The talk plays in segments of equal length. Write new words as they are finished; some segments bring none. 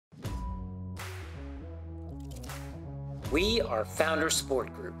We are Founder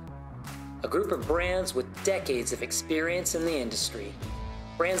Sport Group, a group of brands with decades of experience in the industry.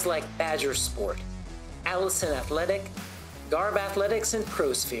 Brands like Badger Sport, Allison Athletic, Garb Athletics, and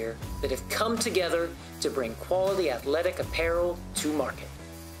ProSphere that have come together to bring quality athletic apparel to market.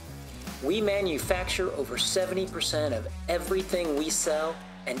 We manufacture over 70% of everything we sell,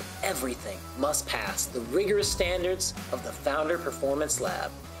 and everything must pass the rigorous standards of the Founder Performance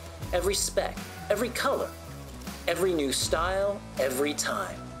Lab. Every spec, every color, every new style, every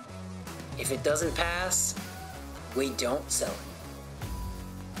time. If it doesn't pass, we don't sell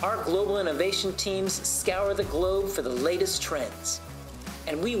it. Our global innovation teams scour the globe for the latest trends,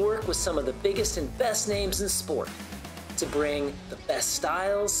 and we work with some of the biggest and best names in sport to bring the best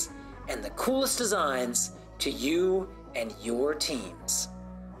styles and the coolest designs to you and your teams.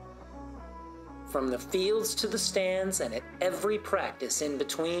 From the fields to the stands and at every practice in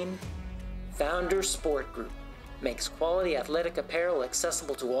between, Founder Sport Group makes quality athletic apparel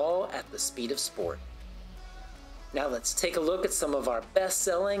accessible to all at the speed of sport. Now let's take a look at some of our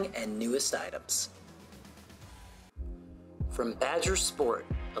best-selling and newest items. From Badger Sport,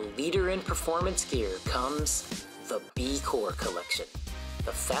 a leader in performance gear, comes the B-Core collection,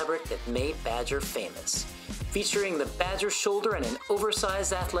 the fabric that made Badger famous, featuring the Badger shoulder and an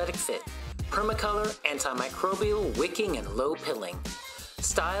oversized athletic fit, permacolor, antimicrobial, wicking, and low pilling.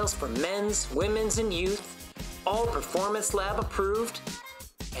 Styles for men's, women's, and youth, all Performance Lab approved,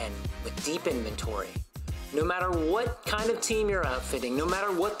 and with deep inventory. No matter what kind of team you're outfitting, no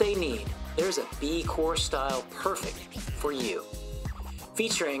matter what they need, there's a B-Core style perfect for you.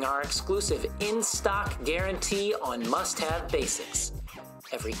 Featuring our exclusive in-stock guarantee on must-have basics.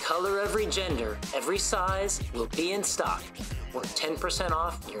 Every color, every gender, every size will be in stock, or 10%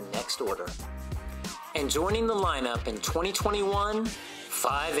 off your next order. And joining the lineup in 2021,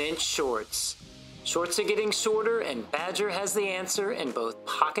 5-inch shorts. Shorts are getting shorter, and Badger has the answer in both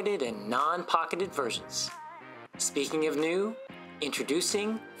pocketed and non-pocketed versions. Speaking of new,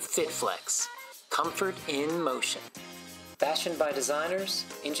 introducing FitFlex, comfort in motion. Fashioned by designers,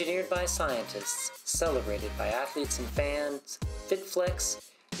 engineered by scientists, celebrated by athletes and fans, FitFlex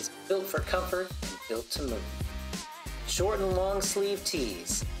is built for comfort and built to move. Short and long sleeve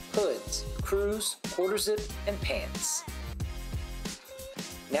tees, hoods, crews, quarter zip, and pants.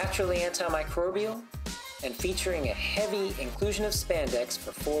 Naturally antimicrobial and featuring a heavy inclusion of spandex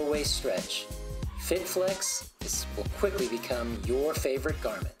for 4-way stretch, FitFlex will quickly become your favorite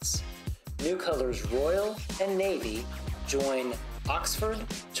garments. New colors Royal and Navy join Oxford,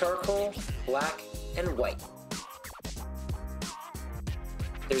 Charcoal, Black, and White.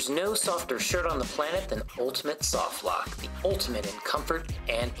 There's no softer shirt on the planet than Ultimate Soft Lock, the ultimate in comfort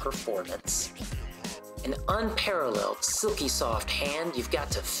and performance. An unparalleled, silky soft hand you've got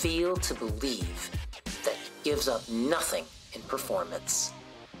to feel to believe that gives up nothing in performance.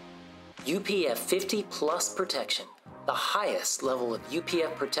 UPF 50 plus protection, the highest level of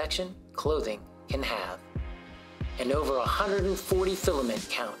UPF protection clothing can have. And over 140 filament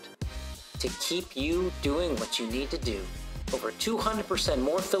count to keep you doing what you need to do. Over 200%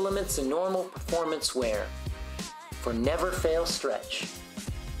 more filaments than normal performance wear for never fail stretch.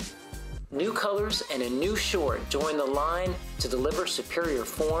 New colors and a new short join the line to deliver superior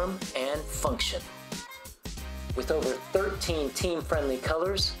form and function. With over 13 team-friendly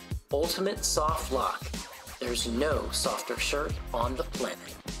colors, Ultimate Soft Lock. There's no softer shirt on the planet.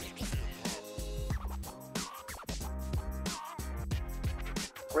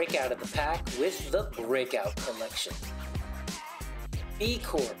 Break out of the pack with the Breakout collection.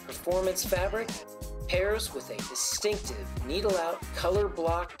 B-Core performance fabric pairs with a distinctive needle-out color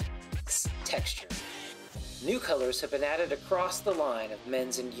block texture. New colors have been added across the line of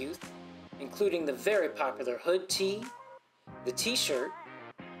men's and youth, including the very popular hood tee, the t-shirt,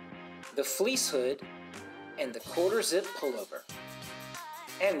 the fleece hood, and the quarter zip pullover.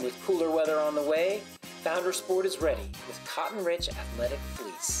 And with cooler weather on the way, Founder Sport is ready with cotton-rich athletic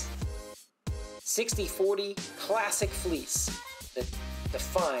fleece. 60/40 classic fleece that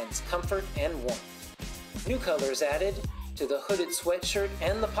defines comfort and warmth. New colors added to the hooded sweatshirt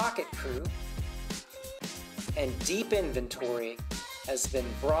and the pocket crew, and deep inventory has been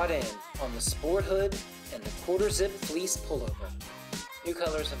brought in on the sport hood and the quarter zip fleece pullover. New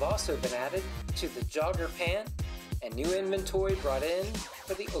colors have also been added to the jogger pant, and new inventory brought in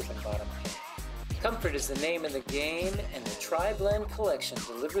for the open bottom pant. Comfort is the name of the game, and the Tri-Blend collection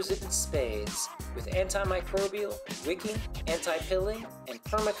delivers it in spades with antimicrobial, wicking, anti-pilling, and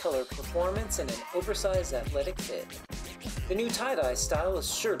permacolor performance in an oversized athletic fit. The new tie-dye style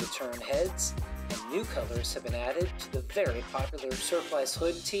is sure to turn heads, and new colors have been added to the very popular surplice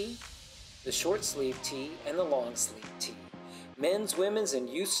hood tee the short sleeve tee and the long sleeve tee. Men's, women's, and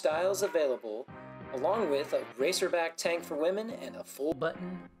youth styles available, along with a racerback tank for women and a full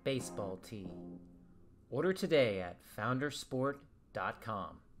button baseball tee. Order today at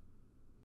foundersport.com.